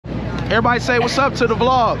Everybody say what's up to the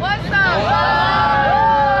vlog. What's up?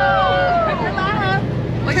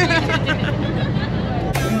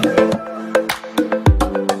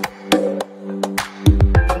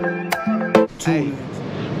 Hey,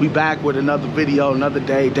 we back with another video, another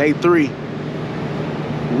day, day 3.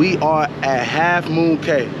 We are at Half Moon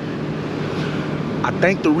Cay. I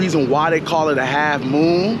think the reason why they call it a Half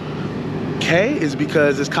Moon Cay is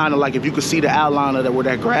because it's kind of like, if you could see the outline of where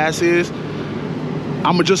that grass is,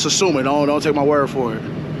 I'ma just assume it, don't take my word for it.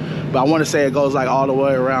 But I want to say it goes like all the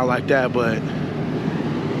way around like that, but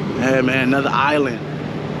yeah, man, another island.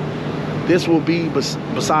 This will be,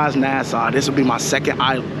 besides Nassau, this will be my second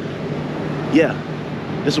island. Yeah,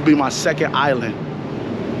 this will be my second island.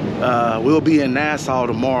 We'll be in Nassau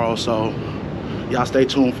tomorrow, so y'all stay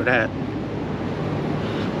tuned for that.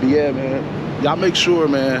 But yeah, man, y'all make sure,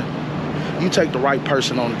 man, you take the right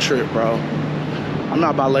person on the trip, bro. I'm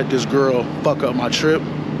not about to let this girl fuck up my trip.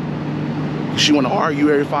 She want to argue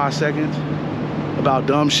every 5 seconds about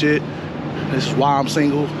dumb shit. This is why I'm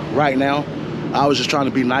single right now. I was just trying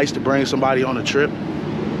to be nice to bring somebody on a trip.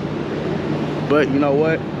 But you know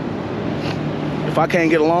what? If I can't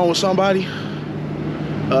get along with somebody,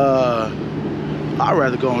 I'd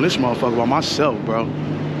rather go on this motherfucker by myself, bro.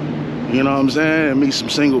 You know what I'm saying? And meet some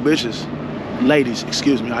single bitches. Ladies,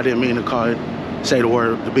 excuse me. I didn't mean to call it, say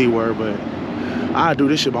the B word, but I do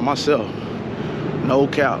this shit by myself. No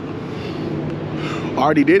cap. I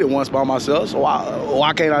already did it once by myself, so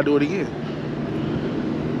why can't I do it again?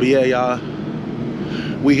 But yeah, y'all,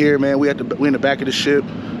 we here, man. We in the back of the ship.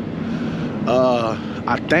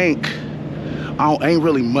 I think ain't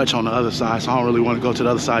really much on the other side, so I don't really want to go to the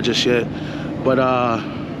other side just yet. But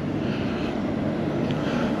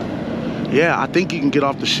yeah, I think you can get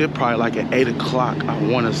off the ship probably like at 8 o'clock. I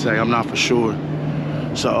want to say, I'm not for sure.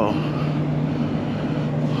 So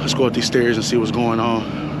let's go up these stairs and see what's going on.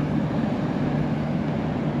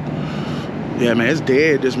 Yeah, man, it's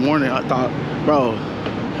dead this morning. I thought, bro,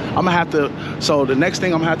 I'm gonna have to, so the next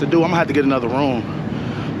thing I'm gonna have to do, I'm gonna have to get another room,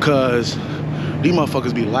 cause these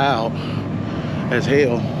motherfuckers be loud as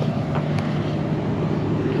hell.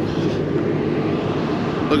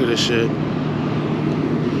 Look at this shit.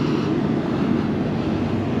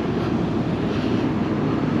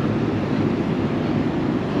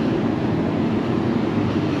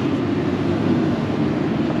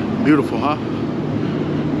 Beautiful, huh?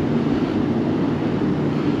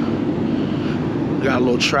 Got a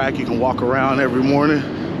little track you can walk around every morning.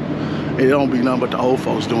 It don't be nothing but the old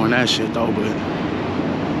folks doing that shit though, but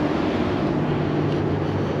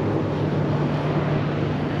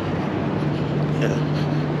yeah.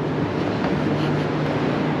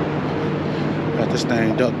 Got this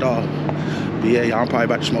thing ducked off. But yeah, y'all, I'm probably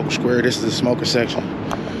about to smoke a square. This is the smoker section.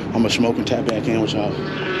 I'm gonna smoke and tap back in with y'all.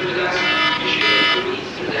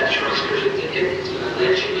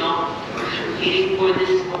 Eating for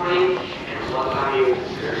this morning and what are your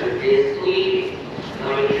this week?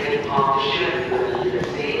 Everything on ship will be the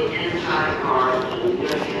same inside card in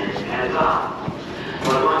your hands as well.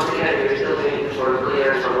 But once again, we're still waiting for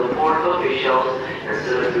clearance from the port officials. As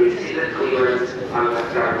soon as we receive the clearance, I'm going to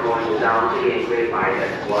start going down to the gateway by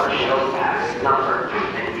that water shell pass number,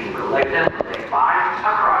 and you collect them when they buy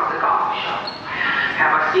across the coffee shop.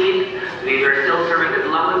 Have a seat. We are still serving the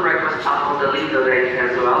lovely breakfast on the legal range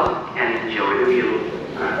as well, and enjoy the view.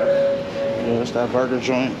 Yeah, that's that burger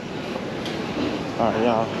joint. All right,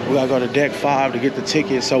 y'all. We gotta go to deck 5 to get the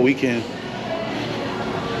ticket so we can.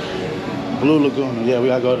 Blue Lagoon. Yeah, we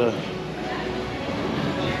gotta go to.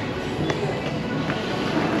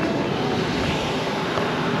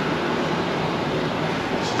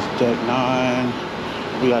 This is deck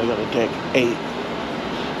 9. We gotta go to deck 8.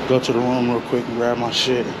 Go to the room real quick and grab my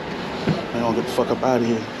shit. And gonna get the fuck up out of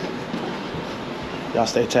here. Y'all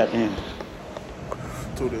stay tapped in.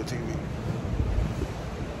 To the TV.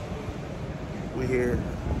 We here.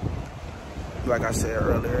 Like I said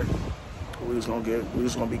earlier, we just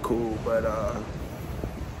gonna be cool, but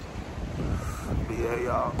yeah,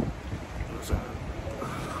 y'all.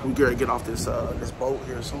 We gotta get off this this boat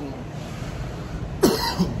here soon.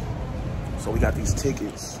 So we got these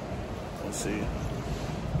tickets. Let's see.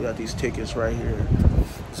 We got these tickets right here.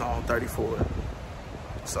 Zone 34.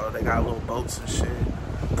 So they got little boats and shit.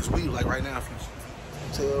 Cause we, like right now, if you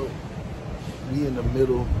tell, we in the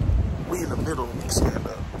middle, let me stand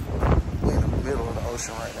up. We in the middle of the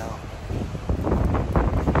ocean right now.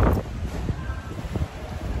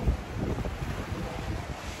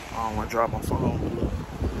 I don't wanna drop my phone, but look.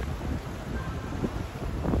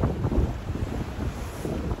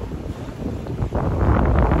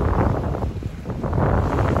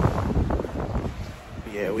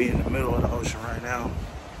 Yeah, we in the middle of the ocean right now.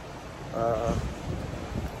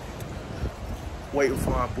 Waiting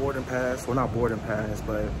for our boarding pass. Well, not boarding pass,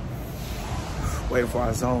 but waiting for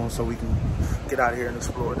our zone so we can get out of here and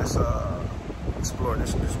explore this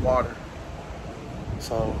water.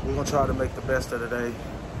 So we're gonna try to make the best of the day.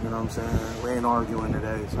 You know what I'm saying? We ain't arguing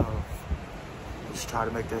today, so just try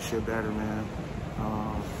to make that shit better, man.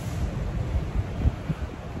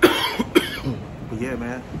 But yeah,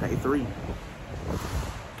 man, day three.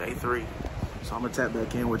 So I'm gonna tap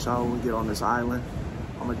back in with y'all when we get on this island.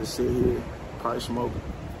 I'm gonna just sit here, probably smoke,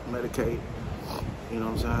 medicate, you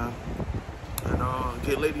know what I'm saying? And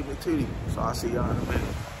get Lady McTitty. So I'll see y'all in a minute.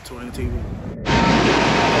 Tune in TV.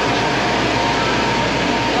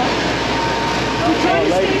 We're trying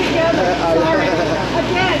to stay together. Sorry.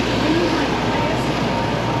 Again.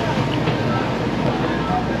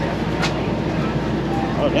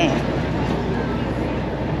 Oh, damn.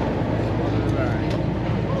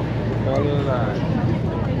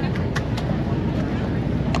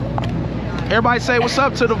 Everybody say what's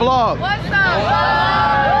up to the vlog. What's up?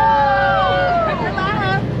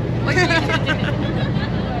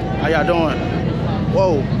 How y'all doing?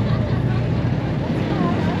 Whoa.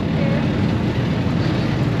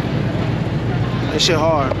 That shit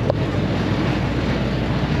hard.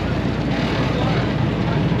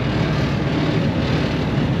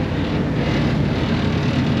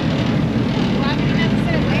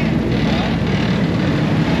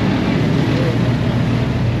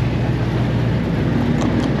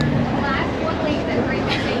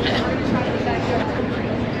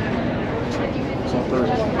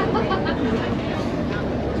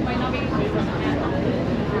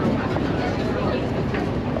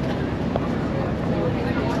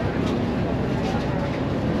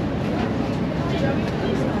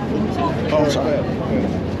 Oh, sorry.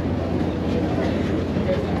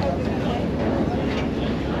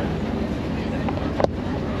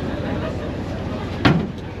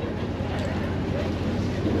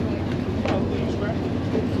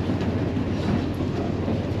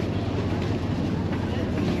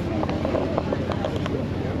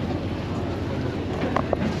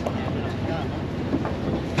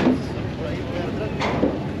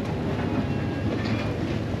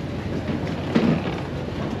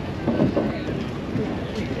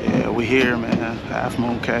 We here, man. Half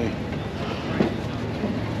Moon K.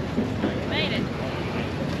 Made it.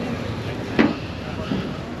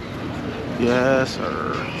 Yes,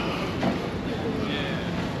 sir.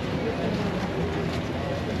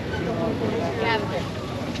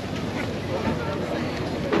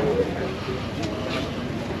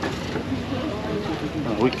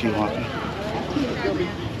 Oh, we keep walking.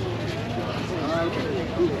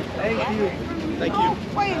 Thank you. Thank you.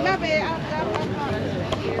 Wait, my bad.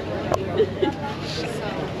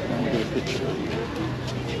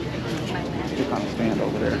 You kind of stand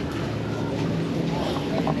over there.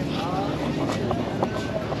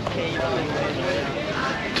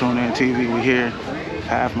 Tune in TV, we here.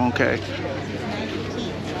 Half Moon K.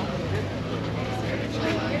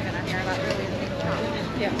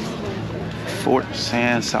 Fort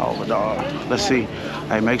San Salvador. Let's see.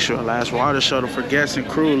 Hey, make sure last water shuttle for guests and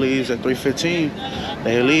crew leaves at 3:15.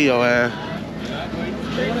 They leave your ass.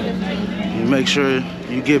 You make sure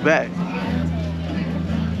you get back.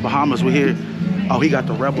 Bahamas, we here. Oh, he got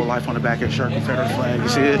the rebel life on the back of his shirt, Confederate flag. You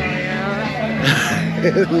see it?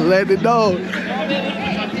 Let it know.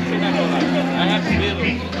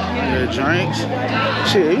 Yeah, drinks.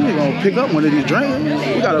 Shit, you gonna pick up one of these drinks.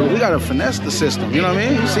 We gotta finesse the system. You know what I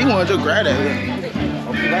mean? You see one, just grab it.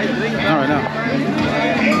 All right now.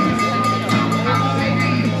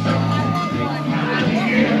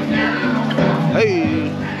 Hey.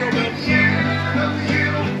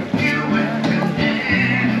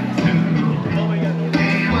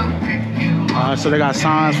 So they got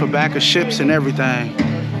signs for back of ships and everything.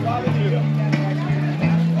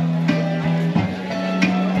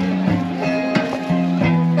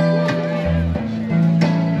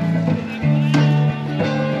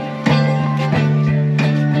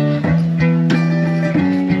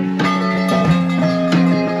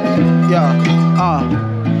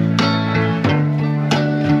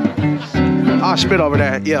 I'll spit over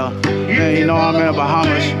that, yeah. Man, you know I'm in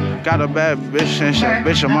Bahamas. Got a bad bitch and shit.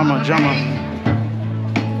 Bitch, your mama drama.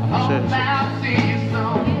 Shit.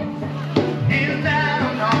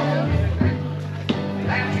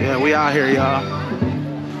 Yeah, we out here, y'all.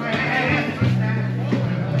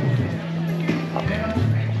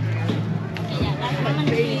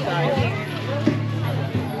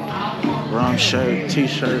 Rum shirt,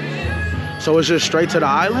 t-shirt. So it's just straight to the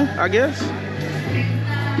island, I guess?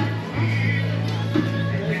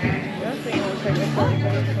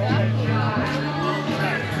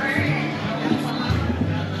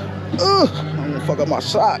 fuck up my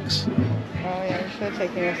socks. Oh yeah, you should have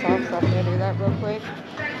taken your socks off. Can I do that real quick?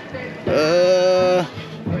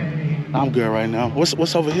 I'm good right now.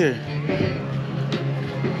 What's over here?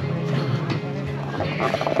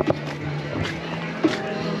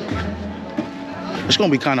 It's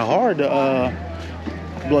gonna be kind of hard to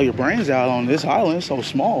blow your brains out on this island. It's so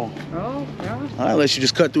small. Oh, yeah. Unless you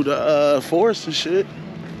just cut through the forest and shit.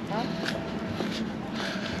 Huh?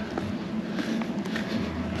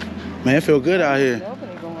 Man, it feel good out here.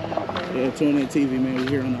 Nobody going out there. Yeah, tune in TV, man. We're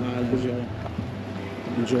here on the island, y'all.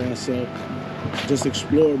 Enjoy ourselves. Just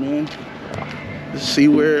explore, man. Just see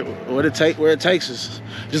where it takes us.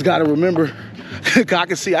 Just gotta remember, I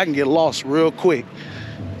can see I can get lost real quick.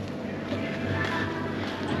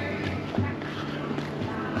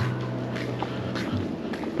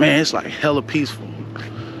 Man, it's like hella peaceful.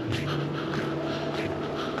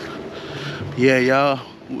 Yeah, y'all.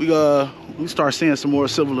 We start seeing some more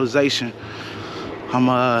civilization. I'm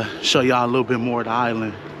show y'all a little bit more of the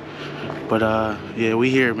island. But yeah, we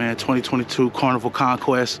here, man. 2022 Carnival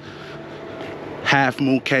Conquest, Half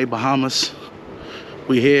Moon Cay, Bahamas.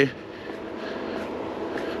 We here.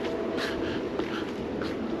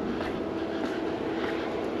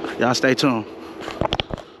 Y'all stay tuned.